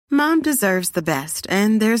Mom deserves the best,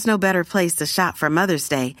 and there's no better place to shop for Mother's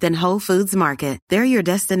Day than Whole Foods Market. They're your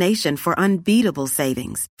destination for unbeatable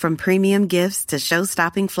savings, from premium gifts to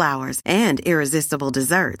show-stopping flowers and irresistible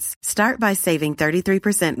desserts. Start by saving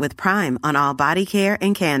 33% with Prime on all body care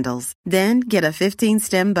and candles. Then get a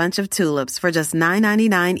 15-stem bunch of tulips for just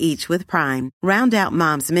 $9.99 each with Prime. Round out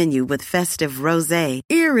Mom's menu with festive rosé,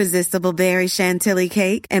 irresistible berry chantilly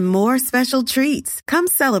cake, and more special treats. Come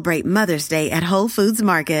celebrate Mother's Day at Whole Foods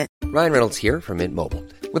Market. Ryan Reynolds here from Mint Mobile.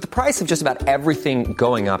 With the price of just about everything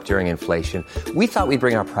going up during inflation, we thought we'd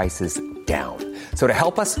bring our prices down. So to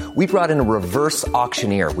help us, we brought in a reverse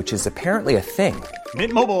auctioneer, which is apparently a thing.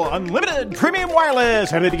 Mint Mobile Unlimited Premium Wireless.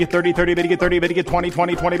 How to get 30, 30, how to get 30, how to get 20,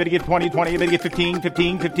 20, 20, how to get 20, 20, how to get 15,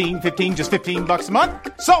 15, 15, 15, just $15 a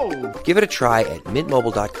month? Sold! Give it a try at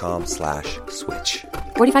mintmobile.com/switch.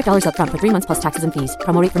 $45 up front for 3 months plus taxes and fees.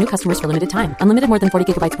 Promo rate for new customers for limited time. Unlimited more than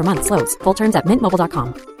 40 gigabytes per month. Slows full terms at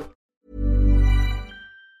mintmobile.com.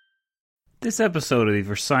 This episode of the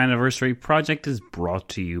Versailles Anniversary Project is brought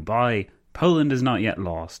to you by Poland Is Not Yet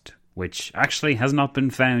Lost, which actually has not been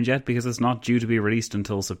found yet because it's not due to be released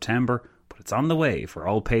until September, but it's on the way for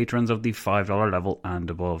all patrons of the $5 level and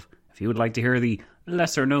above. If you would like to hear the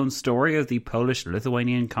lesser-known story of the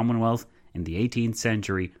Polish-Lithuanian Commonwealth in the 18th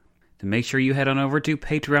century, then make sure you head on over to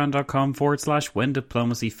patreon.com/when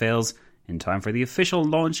diplomacy fails in time for the official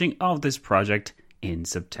launching of this project in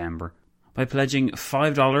September. By pledging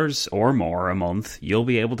 $5 or more a month, you'll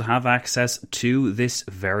be able to have access to this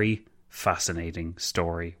very fascinating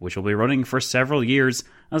story, which will be running for several years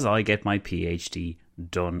as I get my PhD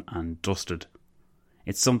done and dusted.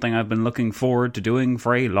 It's something I've been looking forward to doing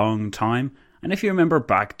for a long time, and if you remember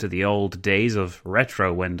back to the old days of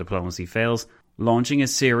retro When Diplomacy Fails, launching a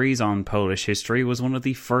series on Polish history was one of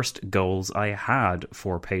the first goals I had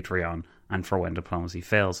for Patreon and for When Diplomacy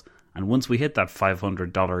Fails, and once we hit that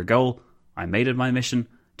 $500 goal, I made it my mission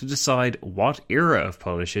to decide what era of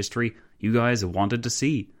Polish history you guys wanted to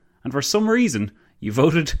see. And for some reason, you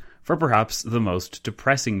voted for perhaps the most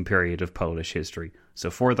depressing period of Polish history. So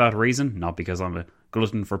for that reason, not because I'm a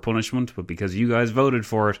glutton for punishment, but because you guys voted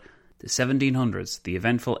for it, the 1700s, the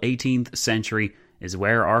eventful 18th century, is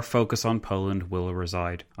where our focus on Poland will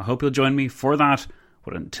reside. I hope you'll join me for that.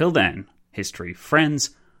 But until then, history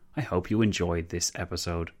friends, I hope you enjoyed this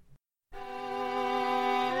episode.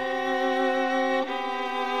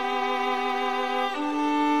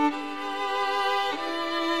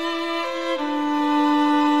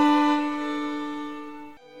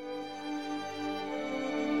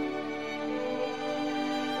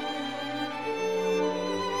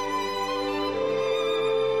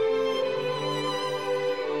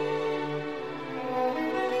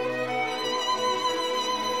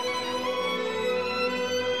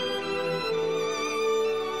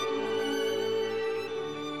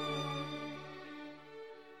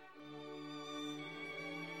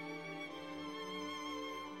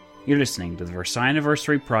 You're listening to the Versailles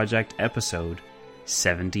Anniversary Project, episode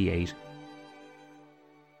 78.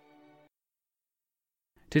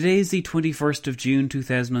 Today is the 21st of June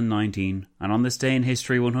 2019, and on this day in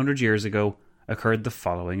history 100 years ago occurred the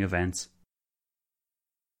following events.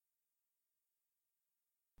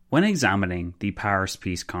 When examining the Paris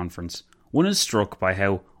Peace Conference, one is struck by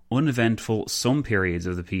how uneventful some periods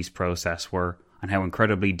of the peace process were, and how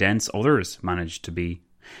incredibly dense others managed to be.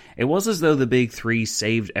 It was as though the big three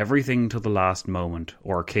saved everything to the last moment,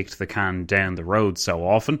 or kicked the can down the road so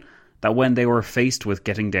often that when they were faced with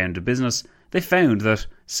getting down to business, they found that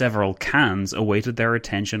several cans awaited their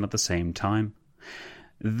attention at the same time.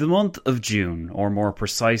 The month of June, or more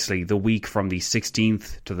precisely the week from the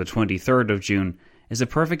 16th to the 23rd of June, is a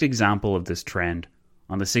perfect example of this trend.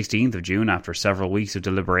 On the 16th of June, after several weeks of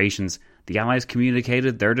deliberations, the Allies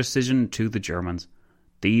communicated their decision to the Germans.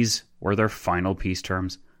 These were their final peace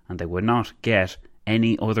terms, and they would not get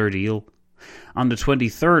any other deal. On the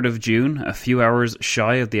 23rd of June, a few hours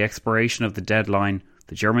shy of the expiration of the deadline,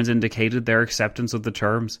 the Germans indicated their acceptance of the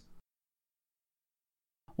terms.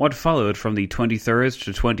 What followed from the 23rd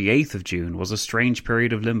to 28th of June was a strange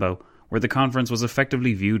period of limbo, where the conference was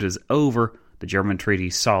effectively viewed as over, the German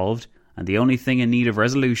treaty solved, and the only thing in need of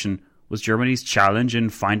resolution was Germany's challenge in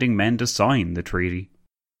finding men to sign the treaty.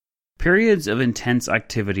 Periods of intense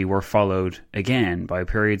activity were followed, again, by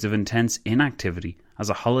periods of intense inactivity as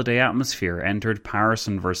a holiday atmosphere entered Paris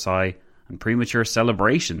and Versailles, and premature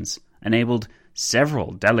celebrations enabled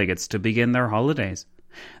several delegates to begin their holidays.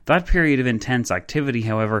 That period of intense activity,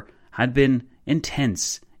 however, had been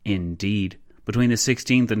intense indeed. Between the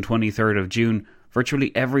 16th and 23rd of June,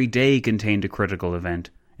 virtually every day contained a critical event.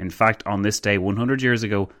 In fact, on this day 100 years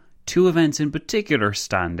ago, two events in particular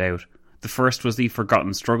stand out. The first was the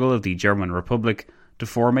forgotten struggle of the German Republic to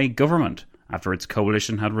form a government after its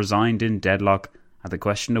coalition had resigned in deadlock at the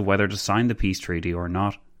question of whether to sign the peace treaty or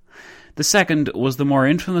not. The second was the more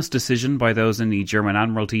infamous decision by those in the German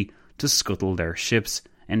Admiralty to scuttle their ships,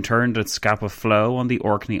 interned at Scapa Flow on the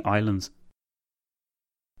Orkney Islands.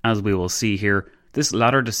 As we will see here, this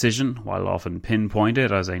latter decision, while often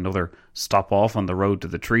pinpointed as another stop-off on the road to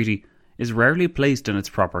the treaty, is rarely placed in its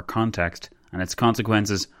proper context, and its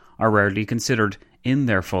consequences are rarely considered in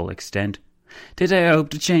their full extent. Today I hope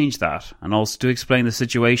to change that, and also to explain the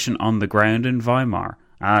situation on the ground in Weimar,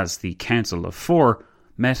 as the Council of Four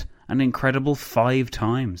met an incredible 5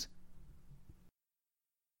 times.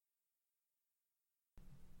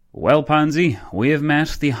 Well, Pansy, we have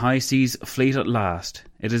met the High Seas fleet at last.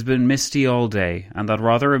 It has been misty all day, and that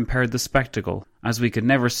rather impaired the spectacle, as we could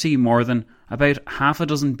never see more than about half a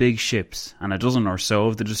dozen big ships, and a dozen or so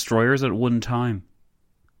of the destroyers at one time.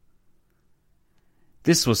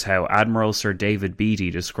 This was how Admiral Sir David Beatty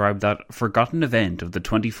described that forgotten event of the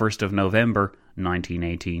 21st of November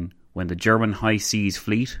 1918, when the German High Seas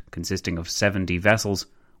fleet, consisting of 70 vessels,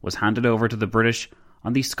 was handed over to the British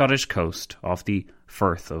on the Scottish coast off the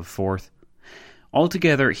Firth of Forth.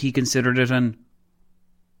 Altogether, he considered it an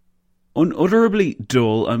unutterably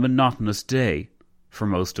dull and monotonous day for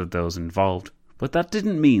most of those involved, but that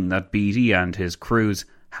didn't mean that Beatty and his crews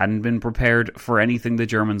hadn't been prepared for anything the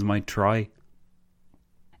Germans might try.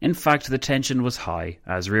 In fact, the tension was high,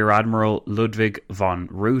 as Rear Admiral Ludwig von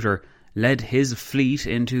Reuter led his fleet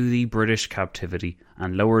into the British captivity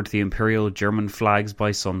and lowered the Imperial German flags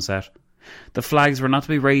by sunset. The flags were not to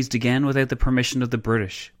be raised again without the permission of the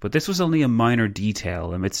British, but this was only a minor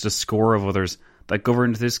detail amidst a score of others that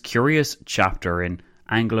governed this curious chapter in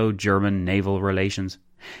Anglo-German naval relations.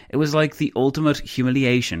 It was like the ultimate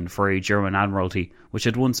humiliation for a German admiralty which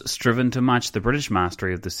had once striven to match the British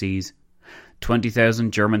mastery of the seas.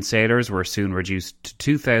 20,000 German sailors were soon reduced to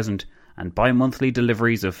 2,000, and bi-monthly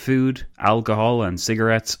deliveries of food, alcohol and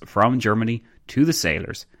cigarettes from Germany to the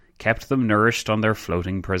sailors kept them nourished on their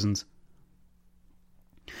floating prisons.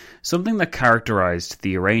 Something that characterised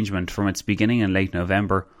the arrangement from its beginning in late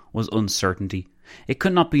November was uncertainty. It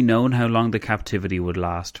could not be known how long the captivity would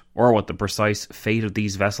last, or what the precise fate of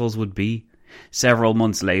these vessels would be. Several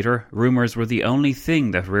months later, rumours were the only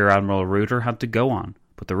thing that Rear Admiral Reuter had to go on,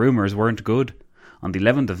 but the rumours weren't good. On the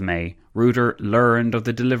 11th of May, Reuter learned of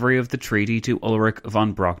the delivery of the treaty to Ulrich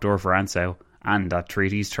von Brockdorff-Rantzau, and that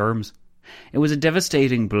treaty's terms. It was a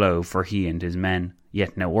devastating blow for he and his men,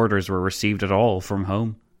 yet no orders were received at all from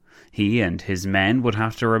home. He and his men would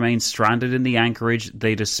have to remain stranded in the anchorage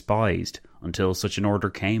they despised until such an order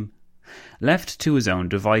came. Left to his own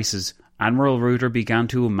devices, Admiral Reuter began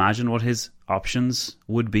to imagine what his options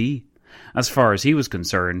would be. As far as he was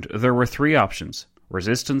concerned, there were 3 options: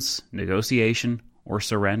 resistance, negotiation, or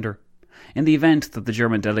surrender. In the event that the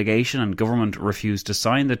German delegation and government refused to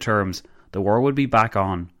sign the terms, the war would be back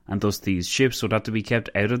on, and thus these ships would have to be kept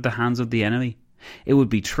out of the hands of the enemy. It would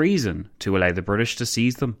be treason to allow the British to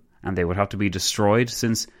seize them, and they would have to be destroyed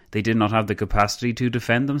since they did not have the capacity to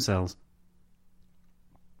defend themselves.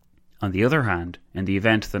 On the other hand, in the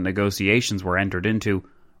event that negotiations were entered into,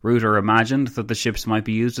 Reuter imagined that the ships might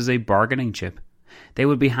be used as a bargaining chip. They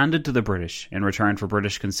would be handed to the British in return for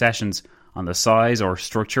British concessions on the size or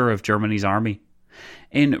structure of Germany's army.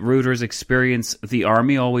 In Reuter's experience, the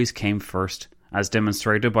army always came first, as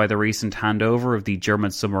demonstrated by the recent handover of the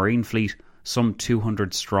German submarine fleet, some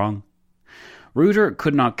 200 strong. Reuter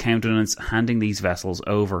could not countenance handing these vessels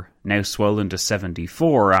over, now swollen to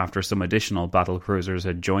 74 after some additional battle cruisers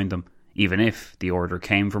had joined them, even if the order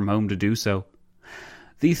came from home to do so.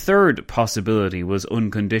 The third possibility was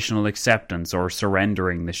unconditional acceptance or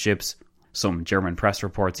surrendering the ships. Some German press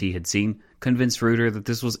reports he had seen convinced Reuter that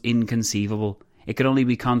this was inconceivable. It could only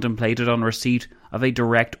be contemplated on receipt of a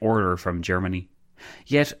direct order from Germany.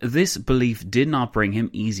 Yet this belief did not bring him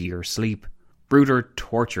easier sleep. Reuter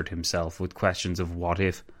tortured himself with questions of what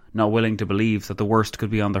if, not willing to believe that the worst could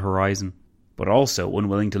be on the horizon, but also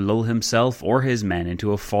unwilling to lull himself or his men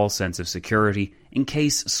into a false sense of security in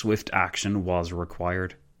case swift action was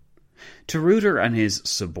required. To Reuter and his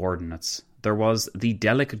subordinates, there was the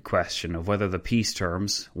delicate question of whether the peace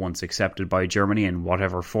terms, once accepted by Germany in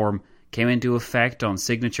whatever form, came into effect on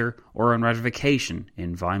signature or on ratification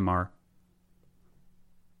in Weimar.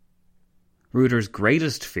 Reuter's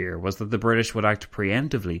greatest fear was that the British would act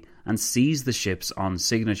preemptively and seize the ships on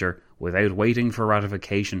signature without waiting for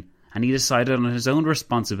ratification, and he decided on his own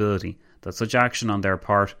responsibility that such action on their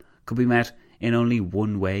part could be met in only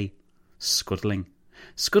one way: scuttling.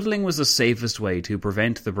 Scuttling was the safest way to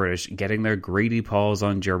prevent the British getting their greedy paws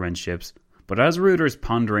on German ships, But as Reuter's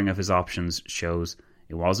pondering of his options shows,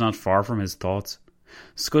 it was not far from his thoughts.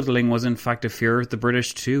 Scuttling was in fact a fear of the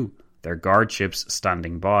British too. Their guard ships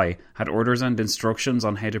standing by had orders and instructions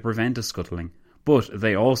on how to prevent a scuttling, but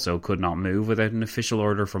they also could not move without an official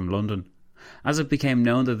order from London. As it became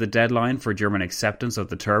known that the deadline for German acceptance of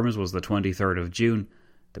the terms was the 23rd of June,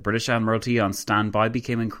 the British Admiralty on standby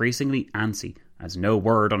became increasingly antsy, as no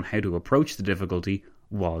word on how to approach the difficulty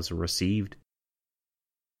was received.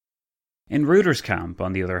 In Reuter's camp,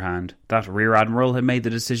 on the other hand, that Rear Admiral had made the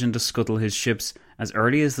decision to scuttle his ships as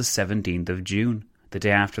early as the 17th of June, the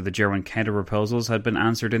day after the German counter-proposals had been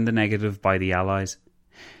answered in the negative by the Allies.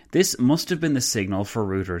 This must have been the signal for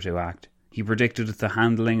Reuter to act. He predicted the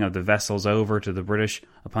handing of the vessels over to the British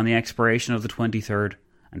upon the expiration of the 23rd,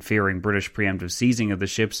 and fearing British preemptive seizing of the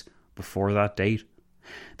ships before that date.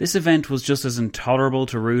 This event was just as intolerable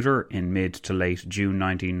to Reuter in mid to late June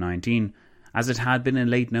 1919 as it had been in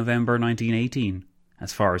late November 1918.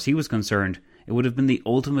 As far as he was concerned, it would have been the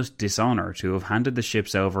ultimate dishonour to have handed the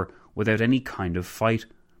ships over without any kind of fight,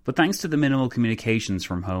 but thanks to the minimal communications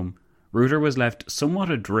from home, Reuter was left somewhat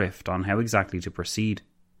adrift on how exactly to proceed.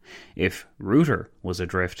 If Reuter was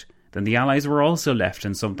adrift, then the Allies were also left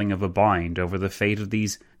in something of a bind over the fate of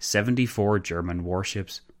these 74 German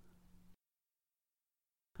warships.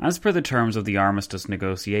 As per the terms of the armistice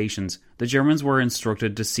negotiations, the Germans were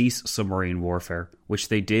instructed to cease submarine warfare, which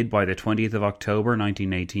they did by the 20th of October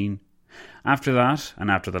 1918. After that, and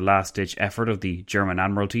after the last-ditch effort of the German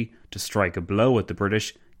Admiralty to strike a blow at the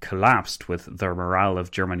British collapsed with the morale of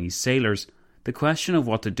Germany's sailors, the question of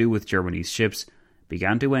what to do with Germany's ships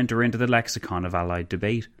began to enter into the lexicon of Allied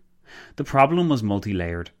debate. The problem was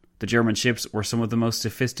multi-layered. The German ships were some of the most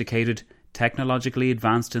sophisticated, technologically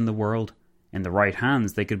advanced in the world. In the right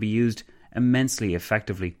hands, they could be used immensely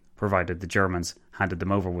effectively, provided the Germans handed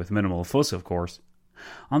them over with minimal fuss, of course.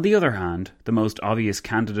 On the other hand, the most obvious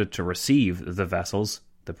candidate to receive the vessels,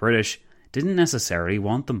 the British, didn't necessarily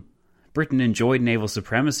want them. Britain enjoyed naval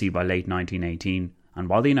supremacy by late 1918, and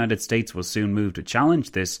while the United States was soon moved to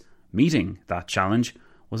challenge this, meeting that challenge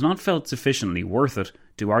was not felt sufficiently worth it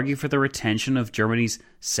to argue for the retention of Germany's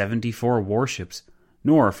 74 warships,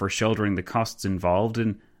 nor for shouldering the costs involved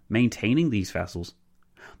in maintaining these vessels.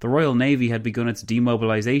 The Royal Navy had begun its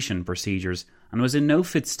demobilisation procedures and was in no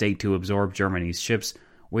fit state to absorb Germany's ships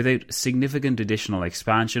without significant additional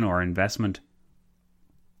expansion or investment.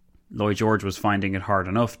 Lloyd George was finding it hard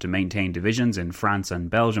enough to maintain divisions in France and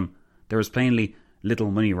Belgium. There was plainly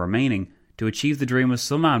little money remaining to achieve the dream of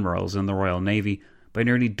some admirals in the Royal Navy by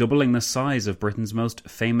nearly doubling the size of Britain's most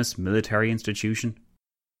famous military institution.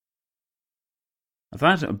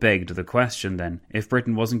 That begged the question then, if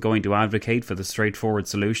Britain wasn't going to advocate for the straightforward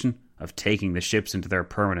solution of taking the ships into their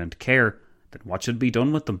permanent care, then what should be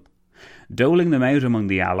done with them? Doling them out among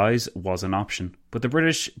the Allies was an option, but the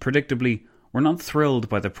British, predictably, were not thrilled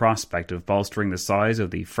by the prospect of bolstering the size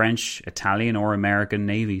of the French, Italian or American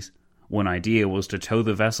navies. One idea was to tow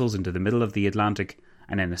the vessels into the middle of the Atlantic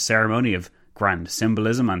and in a ceremony of grand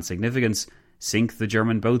symbolism and significance, sink the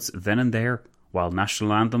German boats then and there, while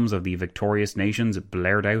national anthems of the victorious nations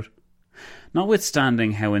blared out.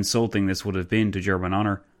 Notwithstanding how insulting this would have been to German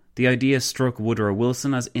honour, the idea struck Woodrow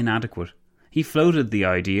Wilson as inadequate. He floated the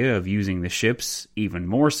idea of using the ships, even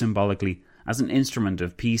more symbolically, as an instrument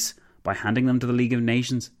of peace by handing them to the League of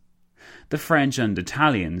Nations. The French and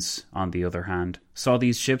Italians, on the other hand, saw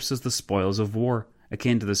these ships as the spoils of war,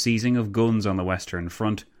 akin to the seizing of guns on the Western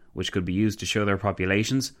Front, which could be used to show their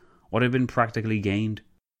populations what had been practically gained.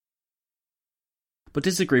 But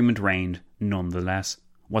disagreement reigned nonetheless.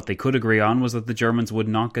 What they could agree on was that the Germans would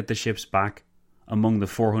not get the ships back. Among the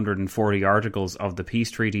 440 articles of the peace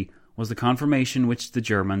treaty was the confirmation which the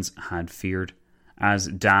Germans had feared. As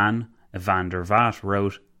Dan van der Vaart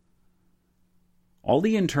wrote, all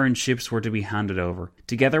the interned ships were to be handed over,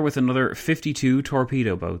 together with another 52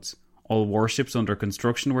 torpedo boats. All warships under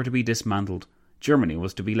construction were to be dismantled. Germany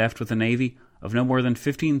was to be left with a navy of no more than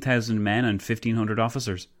 15,000 men and 1,500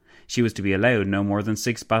 officers. She was to be allowed no more than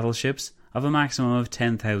 6 battleships of a maximum of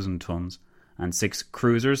 10,000 tons, and 6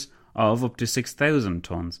 cruisers of up to 6,000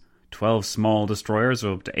 tons, 12 small destroyers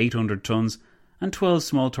of up to 800 tons, and 12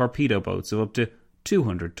 small torpedo boats of up to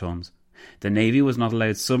 200 tons. The Navy was not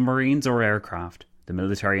allowed submarines or aircraft. The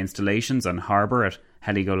military installations and harbour at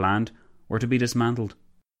Heligoland were to be dismantled.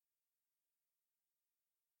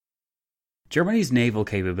 Germany's naval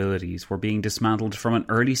capabilities were being dismantled from an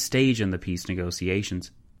early stage in the peace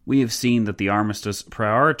negotiations. We have seen that the armistice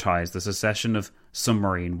prioritised the cessation of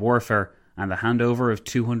submarine warfare and the handover of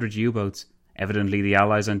 200 U-boats. Evidently, the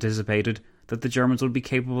Allies anticipated that the Germans would be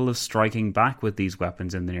capable of striking back with these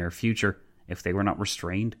weapons in the near future if they were not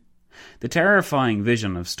restrained. The terrifying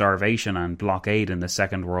vision of starvation and blockade in the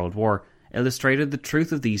Second World War illustrated the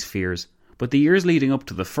truth of these fears, but the years leading up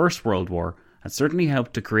to the First World War had certainly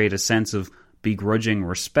helped to create a sense of begrudging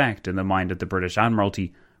respect in the mind of the British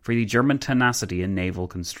Admiralty for the German tenacity in naval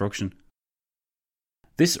construction.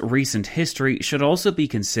 This recent history should also be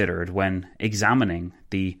considered when examining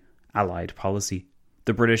the Allied policy.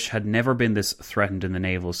 The British had never been this threatened in the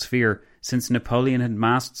naval sphere since Napoleon had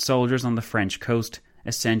massed soldiers on the French coast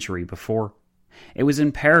a century before. It was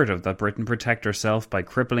imperative that Britain protect herself by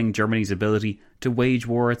crippling Germany's ability to wage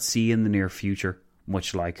war at sea in the near future,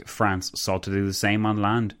 much like France sought to do the same on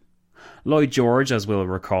land. Lloyd George, as we'll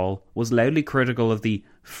recall, was loudly critical of the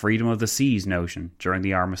freedom of the seas notion during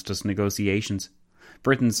the armistice negotiations.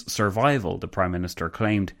 Britain's survival, the Prime Minister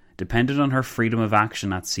claimed, depended on her freedom of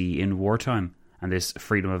action at sea in wartime, and this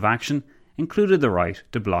freedom of action included the right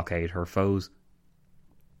to blockade her foes.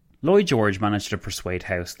 Lloyd George managed to persuade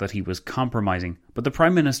House that he was compromising, but the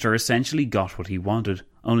Prime Minister essentially got what he wanted,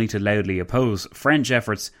 only to loudly oppose French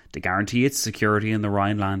efforts to guarantee its security in the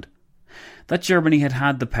Rhineland. That Germany had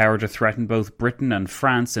had the power to threaten both Britain and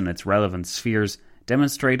France in its relevant spheres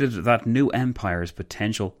demonstrated that new empire's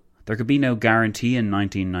potential. There could be no guarantee in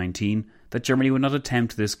 1919 that Germany would not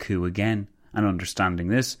attempt this coup again, and understanding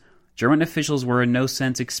this, German officials were in no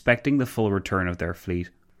sense expecting the full return of their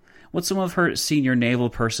fleet. What some of her senior naval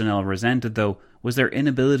personnel resented, though, was their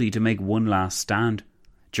inability to make one last stand.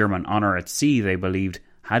 German honour at sea, they believed,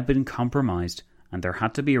 had been compromised, and there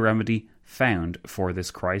had to be a remedy found for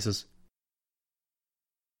this crisis.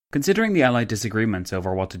 Considering the Allied disagreements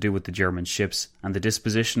over what to do with the German ships and the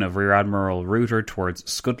disposition of Rear Admiral Reuter towards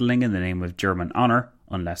scuttling in the name of German honour,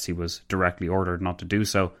 unless he was directly ordered not to do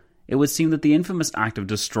so, it would seem that the infamous act of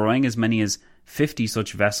destroying as many as 50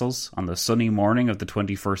 such vessels on the sunny morning of the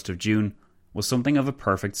 21st of June was something of a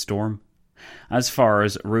perfect storm. As far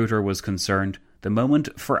as Reuter was concerned, the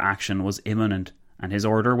moment for action was imminent, and his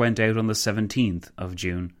order went out on the 17th of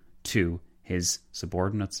June to his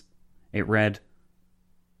subordinates. It read,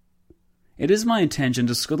 "It is my intention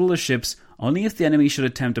to scuttle the ships only if the enemy should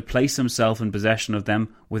attempt to place himself in possession of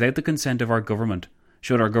them without the consent of our government.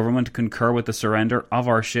 Should our government concur with the surrender of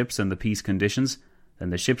our ships and the peace conditions, then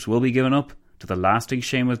the ships will be given up to the lasting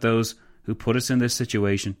shame of those who put us in this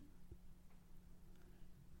situation."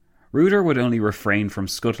 Reuter would only refrain from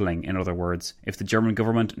scuttling, in other words, if the German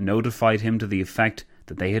government notified him to the effect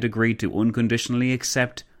that they had agreed to unconditionally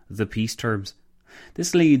accept the peace terms.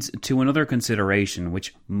 This leads to another consideration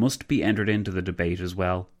which must be entered into the debate as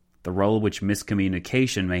well, the role which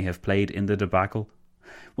miscommunication may have played in the debacle.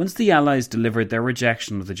 Once the Allies delivered their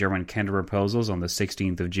rejection of the German counter-proposals on the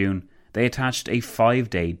 16th of June, they attached a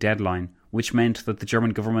 5-day deadline, which meant that the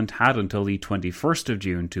German government had until the 21st of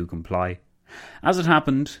June to comply. As it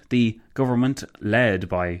happened, the government, led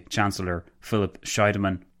by Chancellor Philipp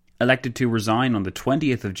Scheidemann, elected to resign on the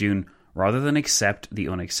 20th of June rather than accept the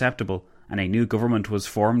unacceptable, and a new government was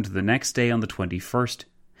formed the next day on the 21st.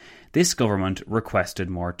 This government requested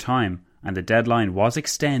more time, and the deadline was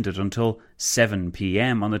extended until 7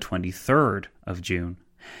 p.m. on the 23rd of June.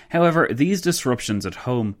 However, these disruptions at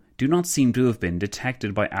home do not seem to have been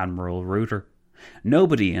detected by Admiral Reuter.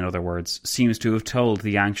 Nobody, in other words, seems to have told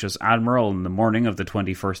the anxious Admiral in the morning of the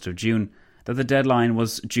 21st of June that the deadline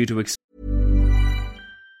was due to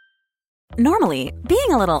Normally, being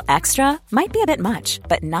a little extra might be a bit much,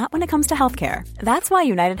 but not when it comes to healthcare. That's why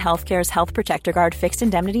United Healthcare's Health Protector Guard fixed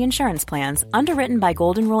indemnity insurance plans, underwritten by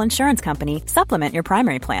Golden Rule Insurance Company, supplement your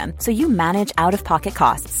primary plan so you manage out-of-pocket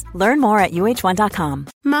costs. Learn more at uh1.com.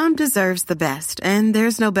 Mom deserves the best, and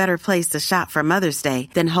there's no better place to shop for Mother's Day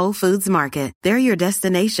than Whole Foods Market. They're your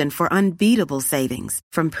destination for unbeatable savings,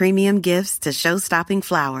 from premium gifts to show-stopping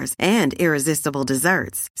flowers and irresistible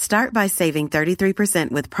desserts. Start by saving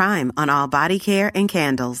 33% with Prime on all body care and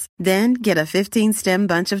candles. Then get a 15-stem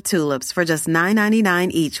bunch of tulips for just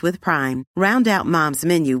 $9.99 each with Prime. Round out Mom's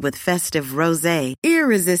menu with festive rosé,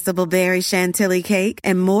 irresistible berry chantilly cake,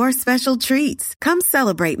 and more special treats. Come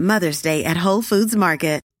celebrate Mother's Day at Whole Foods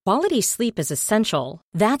Market. Quality sleep is essential.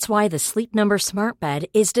 That's why the Sleep Number Smart Bed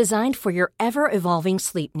is designed for your ever-evolving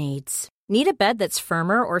sleep needs. Need a bed that's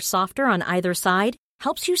firmer or softer on either side?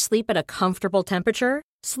 Helps you sleep at a comfortable temperature?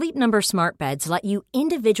 Sleep Number Smart Beds let you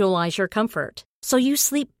individualize your comfort, so you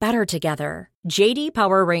sleep better together. J.D.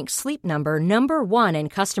 Power ranks Sleep Number number 1 in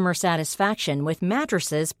customer satisfaction with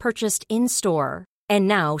mattresses purchased in-store. And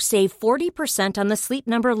now, save 40% on the Sleep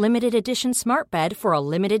Number Limited Edition Smart Bed for a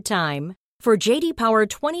limited time. For J.D. Power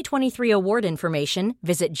 2023 award information,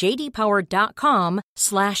 visit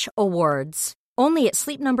jdpower.com/awards. Only at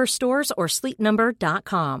Sleep Number stores or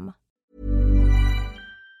sleepnumber.com.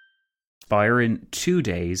 expire in 2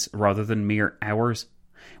 days rather than mere hours.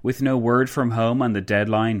 With no word from home and the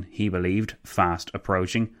deadline, he believed, fast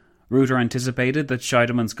approaching, Reuter anticipated that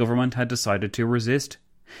Scheidemann's government had decided to resist.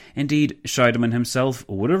 Indeed, Scheidemann himself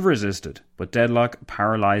would have resisted, but deadlock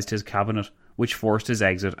paralysed his cabinet, which forced his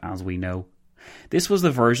exit, as we know. This was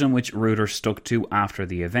the version which Reuter stuck to after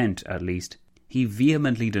the event, at least. He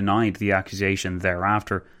vehemently denied the accusation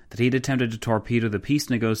thereafter that he had attempted to torpedo the peace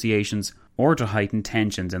negotiations or to heighten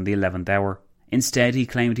tensions in the 11th hour. Instead, he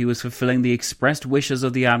claimed he was fulfilling the expressed wishes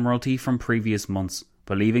of the Admiralty from previous months,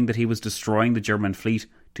 believing that he was destroying the German fleet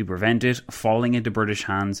to prevent it falling into British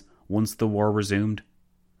hands once the war resumed.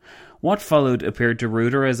 What followed appeared to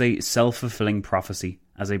Reuter as a self-fulfilling prophecy,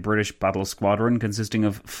 as a British battle squadron consisting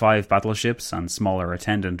of 5 battleships and smaller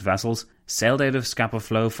attendant vessels sailed out of Scapa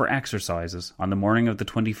Flow for exercises on the morning of the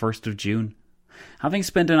 21st of June. Having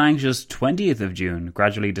spent an anxious 20th of June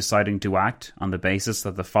gradually deciding to act on the basis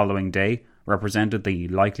that the following day represented the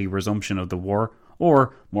likely resumption of the war,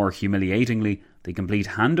 or, more humiliatingly, the complete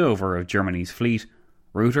handover of Germany's fleet,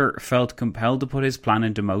 Reuter felt compelled to put his plan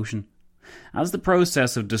into motion. As the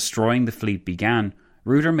process of destroying the fleet began,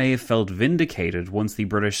 Reuter may have felt vindicated once the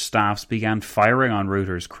British staffs began firing on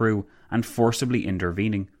Reuter's crew and forcibly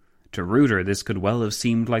intervening. To Reuter, this could well have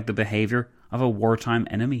seemed like the behaviour of a wartime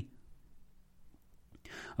enemy.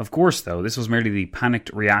 Of course, though, this was merely the panicked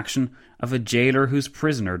reaction of a jailer whose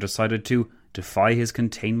prisoner decided to defy his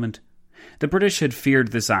containment. The British had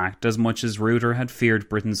feared this act as much as Reuter had feared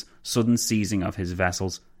Britain's sudden seizing of his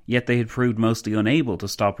vessels, yet they had proved mostly unable to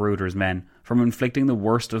stop Reuter's men from inflicting the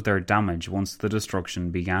worst of their damage once the destruction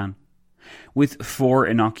began. With 4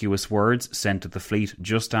 innocuous words sent to the fleet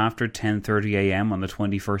just after 10:30 a.m. on the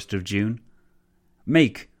 21st of June,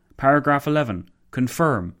 "Make, paragraph 11,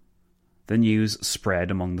 confirm," the news spread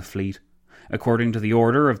among the fleet. According to the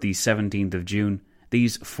order of the 17th of June,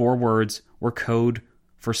 these 4 words were code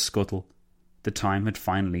for scuttle. The time had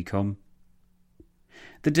finally come.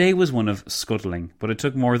 The day was one of scuttling, but it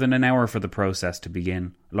took more than an hour for the process to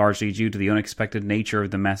begin, largely due to the unexpected nature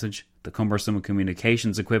of the message, the cumbersome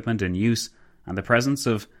communications equipment in use, and the presence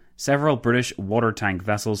of several British water tank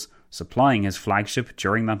vessels supplying his flagship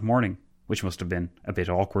during that morning, which must have been a bit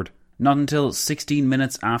awkward. Not until 16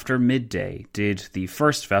 minutes after midday did the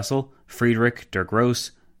first vessel, Friedrich der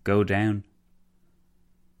Grosse, go down.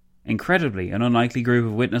 Incredibly, an unlikely group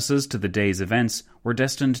of witnesses to the day's events were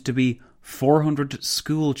destined to be 400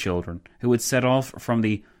 school children who would set off from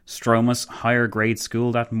the Stromus higher grade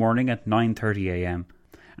school that morning at 9:30 a.m.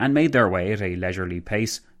 and made their way at a leisurely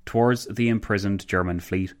pace towards the imprisoned German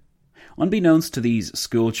fleet. Unbeknownst to these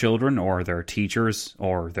school children or their teachers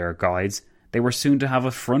or their guides, they were soon to have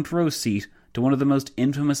a front row seat to one of the most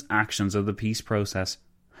infamous actions of the peace process.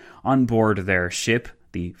 On board their ship,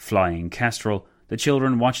 the Flying Kestrel, the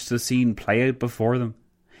children watched the scene play out before them.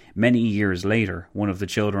 Many years later, one of the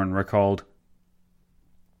children recalled,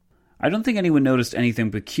 "I don't think anyone noticed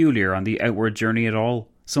anything peculiar on the outward journey at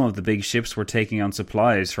all. Some of the big ships were taking on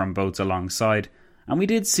supplies from boats alongside, and we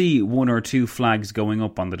did see 1 or 2 flags going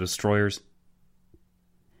up on the destroyers."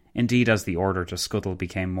 Indeed, as the order to scuttle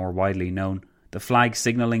became more widely known, the flag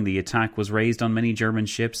signalling the attack was raised on many German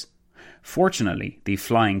ships. Fortunately, the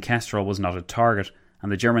Flying Kestrel was not a target,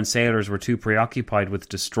 and the German sailors were too preoccupied with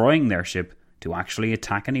destroying their ship to actually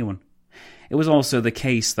attack anyone. It was also the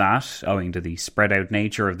case that, owing to the spread-out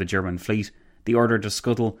nature of the German fleet, the order to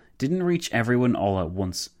scuttle didn't reach everyone all at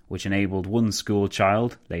once, which enabled one school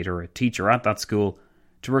child, later a teacher at that school,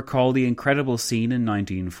 to recall the incredible scene in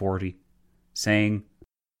 1940, saying,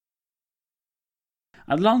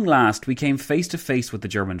 "At long last we came face to face with the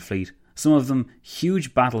German fleet, some of them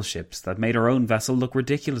huge battleships that made our own vessel look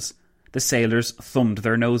ridiculous. The sailors thumbed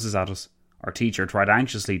their noses at us. Our teacher tried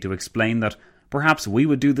anxiously to explain that perhaps we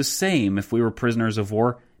would do the same if we were prisoners of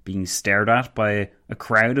war, being stared at by a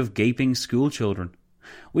crowd of gaping school children.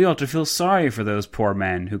 We ought to feel sorry for those poor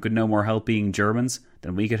men who could no more help being Germans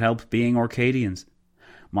than we could help being Orcadians.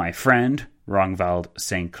 My friend, Rongvald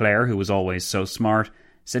St. Clair, who was always so smart,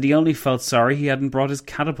 said he only felt sorry he hadn't brought his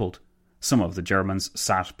catapult. Some of the Germans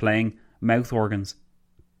sat playing mouth organs."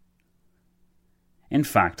 In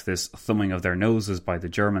fact, this thumbing of their noses by the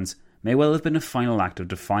Germans may well have been a final act of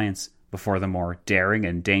defiance before the more daring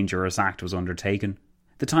and dangerous act was undertaken.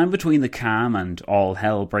 The time between the calm and all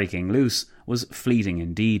hell breaking loose was fleeting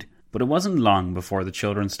indeed, but it wasn't long before the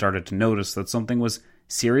children started to notice that something was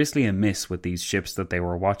seriously amiss with these ships that they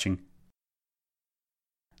were watching.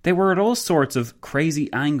 They were at all sorts of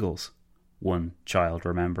crazy angles, one child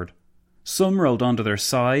remembered. Some rolled onto their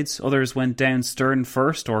sides, others went down stern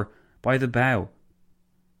first or by the bow.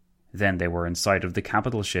 Then they were in sight of the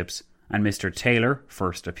capital ships, and Mr. Taylor,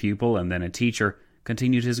 first a pupil and then a teacher,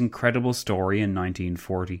 continued his incredible story in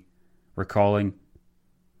 1940, recalling,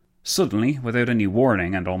 "Suddenly, without any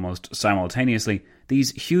warning and almost simultaneously,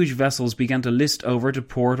 these huge vessels began to list over to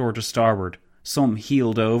port or to starboard. Some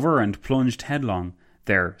heeled over and plunged headlong,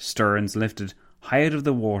 their sterns lifted high out of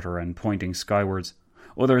the water and pointing skywards.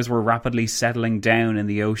 Others were rapidly settling down in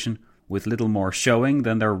the ocean, with little more showing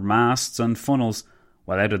than their masts and funnels,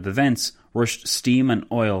 while out of the vents rushed steam and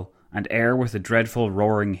oil, and air with a dreadful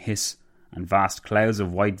roaring hiss, and vast clouds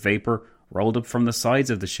of white vapour rolled up from the sides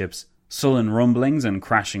of the ships. Sullen rumblings and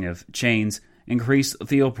crashing of chains increased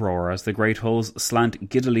the uproar as the great hulls slant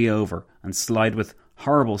giddily over and slide with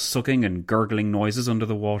horrible sucking and gurgling noises under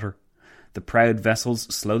the water. The proud vessels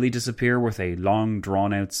slowly disappear with a long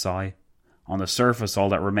drawn-out sigh. On the surface all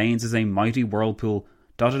that remains is a mighty whirlpool,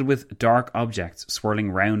 dotted with dark objects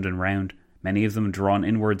swirling round and round, many of them drawn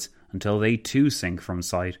inwards until they too sink from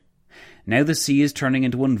sight. Now the sea is turning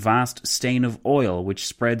into one vast stain of oil which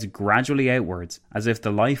spreads gradually outwards, as if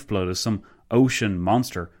the lifeblood of some ocean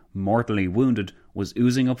monster, mortally wounded, was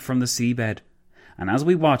oozing up from the seabed. And as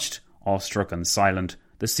we watched, awestruck and silent,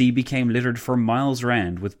 the sea became littered for miles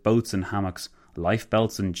round with boats and hammocks,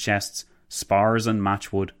 lifebelts and chests, spars and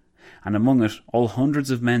matchwood, and among it all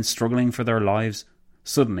hundreds of men struggling for their lives.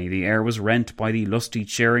 Suddenly the air was rent by the lusty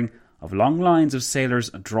cheering of long lines of sailors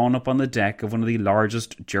drawn up on the deck of one of the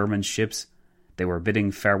largest German ships. They were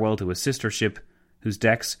bidding farewell to a sister ship, whose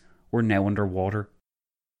decks were now under water.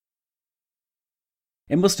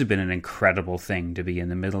 It must have been an incredible thing to be in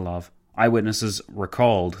the middle of. Eyewitnesses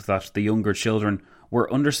recalled that the younger children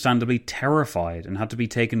were understandably terrified and had to be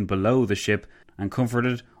taken below the ship and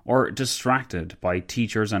comforted or distracted by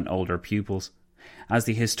teachers and older pupils. As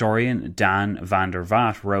the historian Dan van der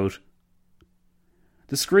Vaart wrote,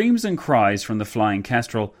 "The screams and cries from the flying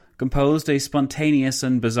kestrel composed a spontaneous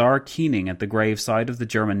and bizarre keening at the graveside of the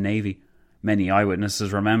German Navy. Many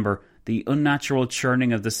eyewitnesses remember the unnatural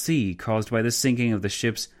churning of the sea caused by the sinking of the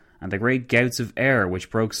ships and the great gouts of air which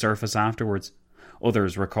broke surface afterwards.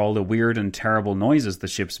 Others recall the weird and terrible noises the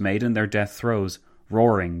ships made in their death throes,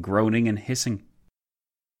 roaring, groaning and hissing."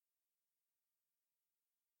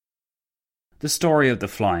 The story of the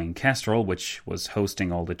flying kestrel, which was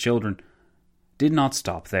hosting all the children, did not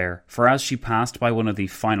stop there, for as she passed by one of the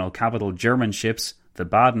final capital German ships, the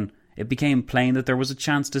Baden, it became plain that there was a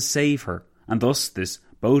chance to save her, and thus this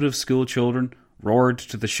boat of school children roared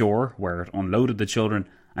to the shore, where it unloaded the children,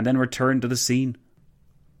 and then returned to the scene.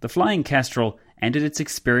 The flying kestrel ended its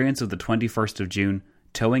experience of the 21st of June,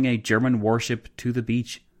 towing a German warship to the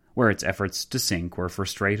beach, where its efforts to sink were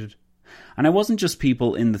frustrated. And it wasn't just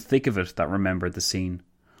people in the thick of it that remembered the scene.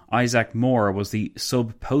 Isaac Moore was the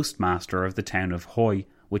sub-postmaster of the town of Hoy,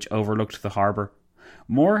 which overlooked the harbour.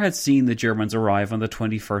 Moore had seen the Germans arrive on the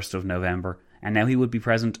 21st of November, and now he would be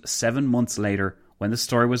present 7 months later when the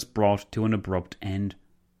story was brought to an abrupt end.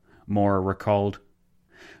 Moore recalled,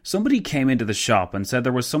 "Somebody came into the shop and said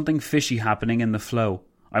there was something fishy happening in the flow.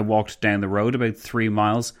 I walked down the road about 3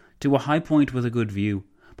 miles to a high point with a good view.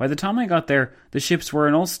 By the time I got there, the ships were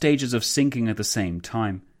in all stages of sinking at the same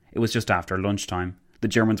time. It was just after lunchtime. The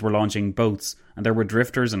Germans were launching boats, and there were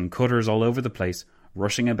drifters and cutters all over the place,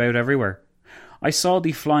 rushing about everywhere. I saw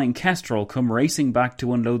the flying kestrel come racing back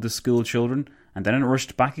to unload the school children, and then it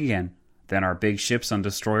rushed back again. Then our big ships and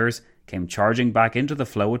destroyers came charging back into the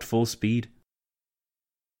flow at full speed."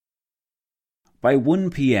 By 1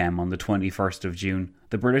 p.m. on the 21st of June,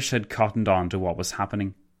 the British had cottoned on to what was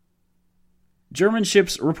happening. "German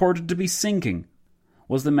ships reported to be sinking,"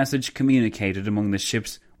 was the message communicated among the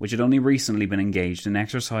ships which had only recently been engaged in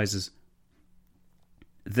exercises.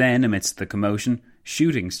 Then, amidst the commotion,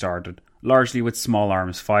 shooting started, largely with small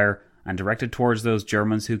arms fire, and directed towards those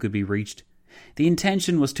Germans who could be reached. The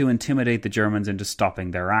intention was to intimidate the Germans into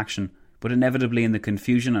stopping their action, but inevitably in the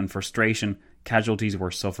confusion and frustration, casualties were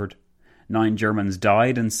suffered. 9 Germans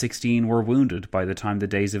died and 16 were wounded by the time the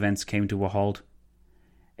day's events came to a halt.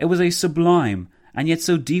 "It was a sublime and yet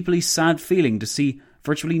so deeply sad feeling to see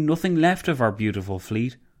virtually nothing left of our beautiful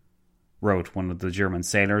fleet," wrote one of the German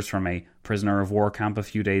sailors from a prisoner of war camp a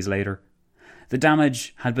few days later. The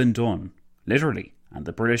damage had been done, literally, and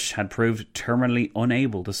the British had proved terminally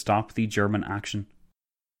unable to stop the German action.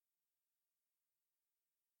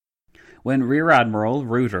 When Rear Admiral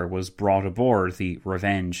Reuter was brought aboard the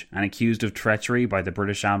Revenge and accused of treachery by the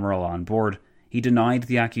British Admiral on board, he denied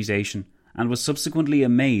the accusation and was subsequently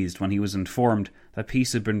amazed when he was informed that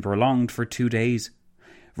peace had been prolonged for 2 days.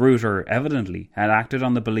 Reuter evidently had acted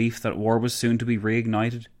on the belief that war was soon to be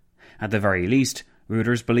reignited. At the very least,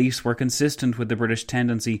 Reuter's beliefs were consistent with the British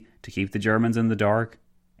tendency to keep the Germans in the dark.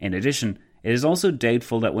 In addition, It is also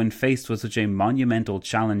doubtful that when faced with such a monumental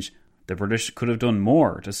challenge, the British could have done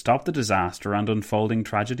more to stop the disaster and unfolding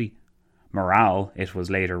tragedy. Morale, it was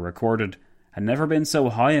later recorded, had never been so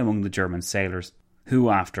high among the German sailors, who,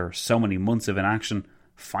 after so many months of inaction,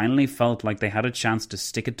 finally felt like they had a chance to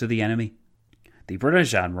stick it to the enemy. The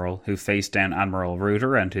British admiral, who faced down Admiral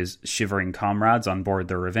Ruyter and his shivering comrades on board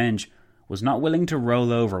the Revenge, was not willing to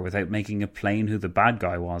roll over without making it plain who the bad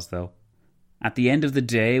guy was, though. At the end of the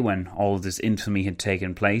day, when all of this infamy had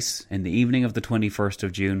taken place, in the evening of the 21st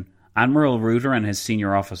of June, Admiral Ruyter and his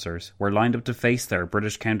senior officers were lined up to face their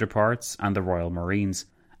British counterparts and the Royal Marines,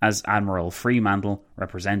 as Admiral Fremantle,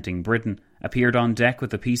 representing Britain, appeared on deck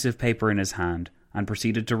with a piece of paper in his hand and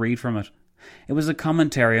proceeded to read from it. It was a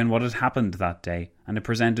commentary on what had happened that day, and it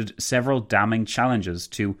presented several damning challenges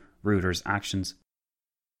to Ruyter's actions.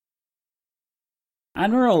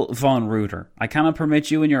 Admiral von Ruyter, I cannot permit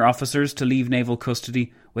you and your officers to leave naval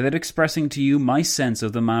custody without expressing to you my sense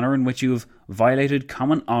of the manner in which you have violated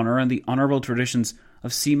common honour and the honourable traditions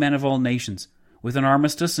of seamen of all nations. With an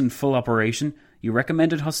armistice in full operation, you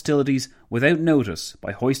recommended hostilities without notice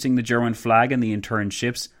by hoisting the German flag in the interned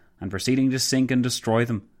ships and proceeding to sink and destroy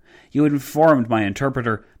them. You had informed my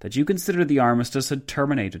interpreter that you considered the armistice had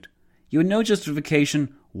terminated. You had no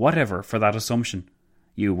justification whatever for that assumption.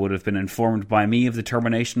 You would have been informed by me of the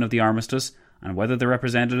termination of the armistice and whether the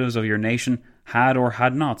representatives of your nation had or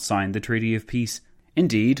had not signed the Treaty of Peace.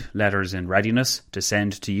 Indeed, letters in readiness to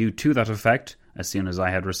send to you to that effect, as soon as I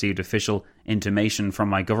had received official intimation from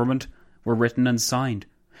my government, were written and signed.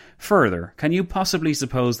 Further, can you possibly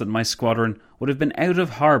suppose that my squadron would have been out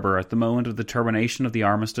of harbour at the moment of the termination of the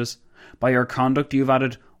armistice? By your conduct you have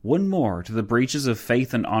added one more to the breaches of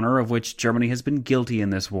faith and honour of which Germany has been guilty in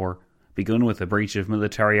this war. Begun with a breach of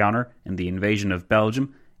military honour in the invasion of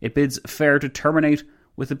Belgium, it bids fair to terminate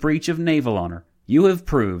with a breach of naval honour. You have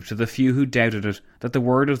proved to the few who doubted it that the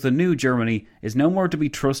word of the new Germany is no more to be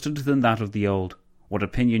trusted than that of the old. What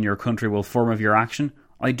opinion your country will form of your action,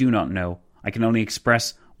 I do not know. I can only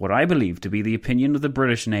express what I believe to be the opinion of the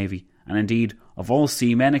British Navy, and indeed of all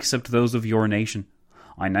seamen except those of your nation.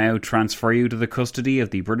 I now transfer you to the custody of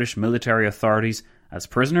the British military authorities as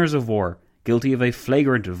prisoners of war, guilty of a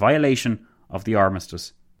flagrant violation of the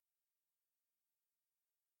armistice.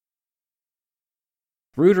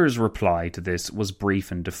 Ruyter's reply to this was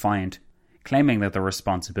brief and defiant, claiming that the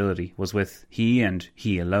responsibility was with he and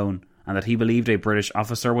he alone, and that he believed a British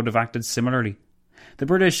officer would have acted similarly. The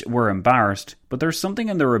British were embarrassed, but there's something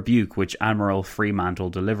in the rebuke which Admiral Fremantle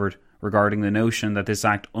delivered regarding the notion that this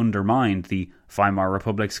act undermined the Weimar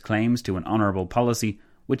Republic's claims to an honourable policy,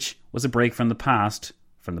 which was a break from the past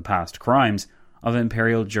crimes of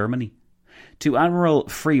Imperial Germany. To Admiral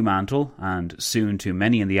Fremantle, and soon to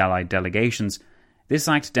many in the Allied delegations, this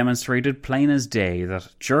act demonstrated plain as day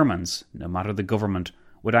that Germans, no matter the government,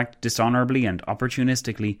 would act dishonourably and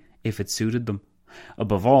opportunistically if it suited them.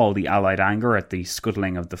 Above all, the Allied anger at the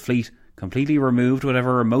scuttling of the fleet completely removed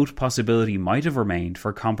whatever remote possibility might have remained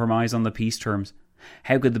for compromise on the peace terms.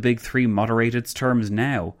 How could the Big Three moderate its terms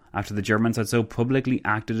now, after the Germans had so publicly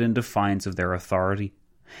acted in defiance of their authority?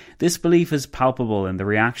 This belief is palpable in the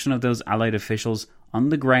reaction of those Allied officials on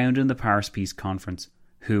the ground in the Paris Peace Conference,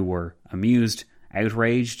 who were amused,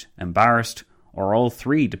 outraged, embarrassed, or all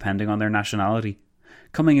three depending on their nationality.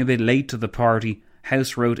 Coming a bit late to the party,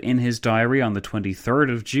 House wrote in his diary on the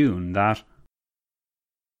 23rd of June that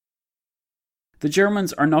the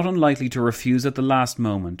Germans are not unlikely to refuse at the last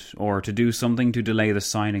moment, or to do something to delay the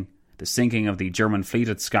signing. The sinking of the German fleet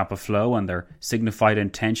at Scapa Flow and their signified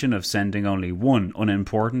intention of sending only one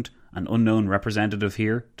unimportant and unknown representative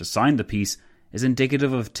here to sign the peace is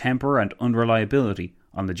indicative of temper and unreliability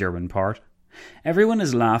on the German part. Everyone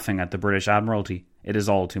is laughing at the British Admiralty. It is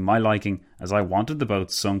all to my liking, as I wanted the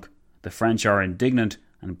boat sunk. The French are indignant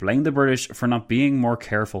and blame the British for not being more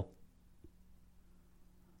careful.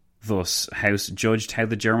 Thus, House judged how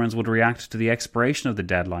the Germans would react to the expiration of the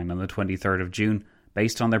deadline on the 23rd of June,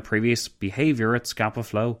 based on their previous behaviour at Scapa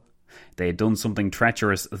Flow. They had done something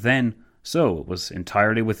treacherous then, so it was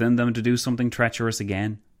entirely within them to do something treacherous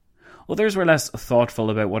again. Others were less thoughtful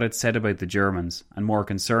about what it said about the Germans, and more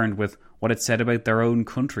concerned with what it said about their own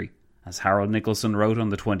country, as Harold Nicolson wrote on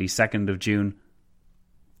the 22nd of June.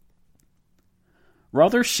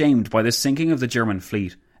 Rather shamed by the sinking of the German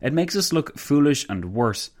fleet, it makes us look foolish and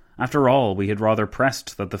worse. After all, we had rather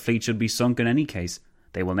pressed that the fleet should be sunk in any case.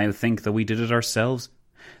 They will now think that we did it ourselves.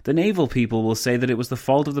 The naval people will say that it was the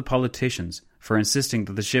fault of the politicians for insisting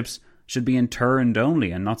that the ships should be interned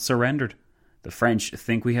only and not surrendered. The French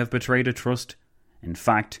think we have betrayed a trust. In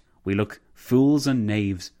fact, we look fools and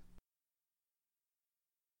knaves.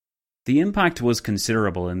 The impact was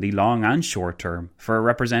considerable in the long and short term, for it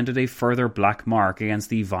represented a further black mark against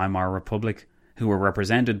the Weimar Republic, who were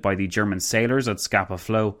represented by the German sailors at Scapa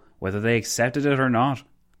Flow, whether they accepted it or not.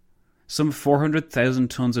 Some 400,000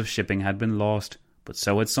 tons of shipping had been lost, but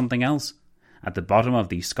so had something else. At the bottom of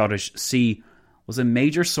the Scottish Sea was a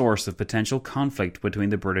major source of potential conflict between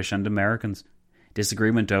the British and Americans.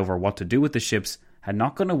 Disagreement over what to do with the ships had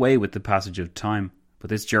not gone away with the passage of time, but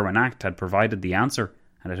this German act had provided the answer,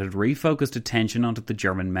 and it had refocused attention onto the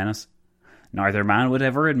German menace. Neither man would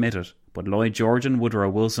ever admit it, but Lloyd George and Woodrow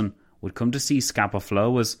Wilson would come to see Scapa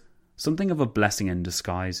Flow as something of a blessing in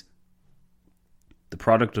disguise. The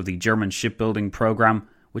product of the German shipbuilding programme,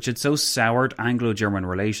 which had so soured Anglo-German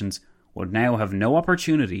relations, would now have no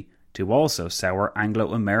opportunity to also sour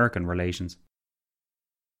Anglo-American relations.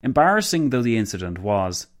 Embarrassing though the incident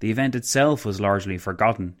was, the event itself was largely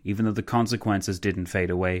forgotten, even though the consequences didn't fade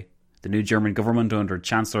away. The new German government under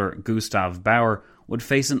Chancellor Gustav Bauer would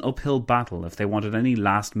face an uphill battle if they wanted any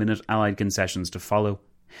last-minute Allied concessions to follow.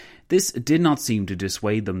 This did not seem to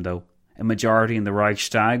dissuade them, though. A majority in the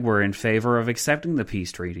Reichstag were in favour of accepting the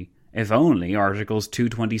peace treaty, if only Articles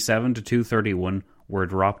 227 to 231 were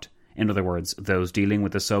dropped, in other words, those dealing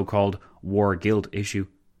with the so-called war guilt issue.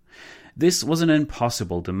 This was an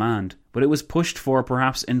impossible demand, but it was pushed for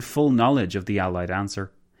perhaps in full knowledge of the Allied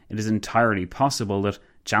answer. It is entirely possible that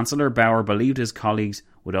Chancellor Bauer believed his colleagues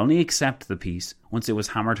would only accept the peace once it was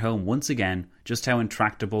hammered home once again just how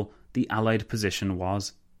intractable the Allied position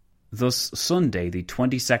was. Thus, Sunday, the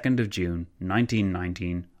 22nd of June,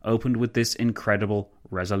 1919, opened with this incredible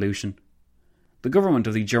resolution. The government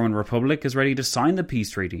of the German Republic is ready to sign the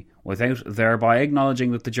peace treaty without thereby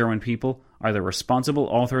acknowledging that the German people are the responsible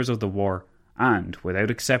authors of the war, and without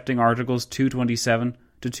accepting Articles 227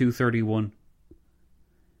 to 231.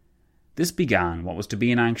 This began what was to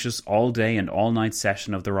be an anxious all-day and all-night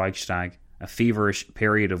session of the Reichstag, a feverish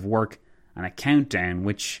period of work, and a countdown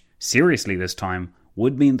which, seriously this time,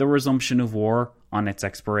 would mean the resumption of war on its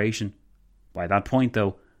expiration. By that point,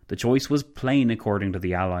 though, the choice was plain according to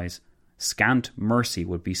the Allies. Scant mercy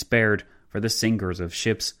would be spared for the sinkers of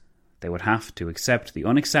ships. They would have to accept the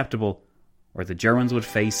unacceptable, or the Germans would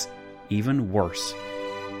face even worse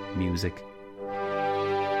music.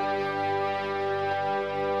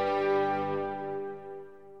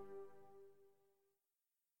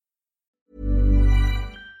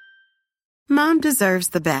 Mom deserves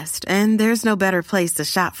the best, and there's no better place to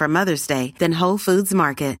shop for Mother's Day than Whole Foods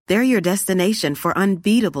Market. They're your destination for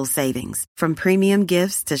unbeatable savings, from premium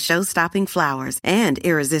gifts to show-stopping flowers and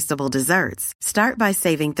irresistible desserts. Start by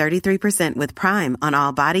saving 33% with Prime on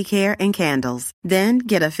all body care and candles. Then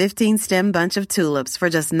get a 15-stem bunch of tulips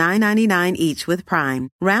for just $9.99 each with Prime.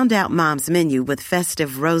 Round out Mom's menu with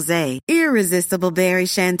festive rosé, irresistible berry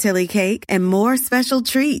chantilly cake, and more special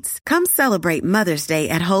treats. Come celebrate Mother's Day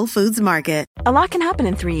at Whole Foods Market. A lot can happen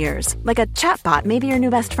in 3 years, like a chatbot may be your new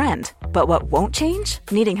best friend. But what won't change?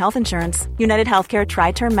 Needing health insurance. United Healthcare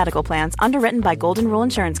Tri-Term Medical Plans, underwritten by Golden Rule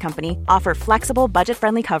Insurance Company, offer flexible,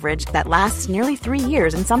 budget-friendly coverage that lasts nearly 3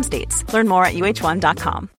 years in some states. Learn more at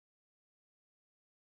uh1.com.